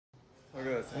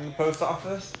Look at this. In the post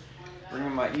office,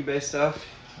 bringing my eBay stuff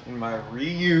in my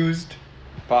reused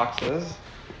boxes.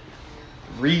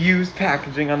 Reused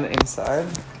packaging on the inside.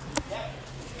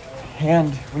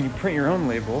 And when you print your own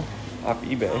label off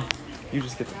eBay, you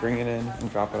just get to bring it in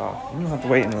and drop it off. You don't have to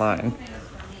wait in line.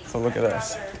 So look at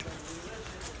this.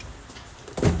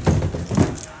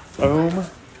 Boom.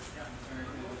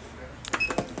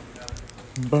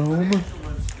 Boom.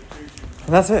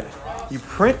 And that's it. You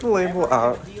print the label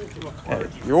out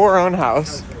at your own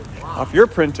house, off your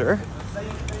printer.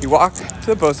 You walk to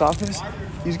the post office.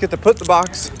 You just get to put the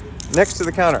box next to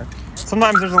the counter.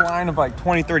 Sometimes there's a line of like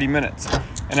 20, 30 minutes.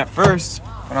 And at first,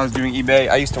 when I was doing eBay,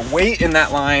 I used to wait in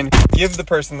that line, give the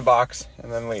person the box,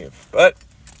 and then leave. But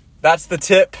that's the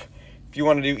tip. If you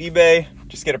want to do eBay,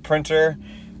 just get a printer,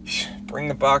 bring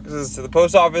the boxes to the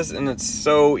post office, and it's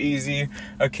so easy.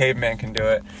 A caveman can do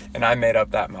it. And I made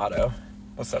up that motto.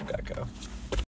 What's up, Gecko?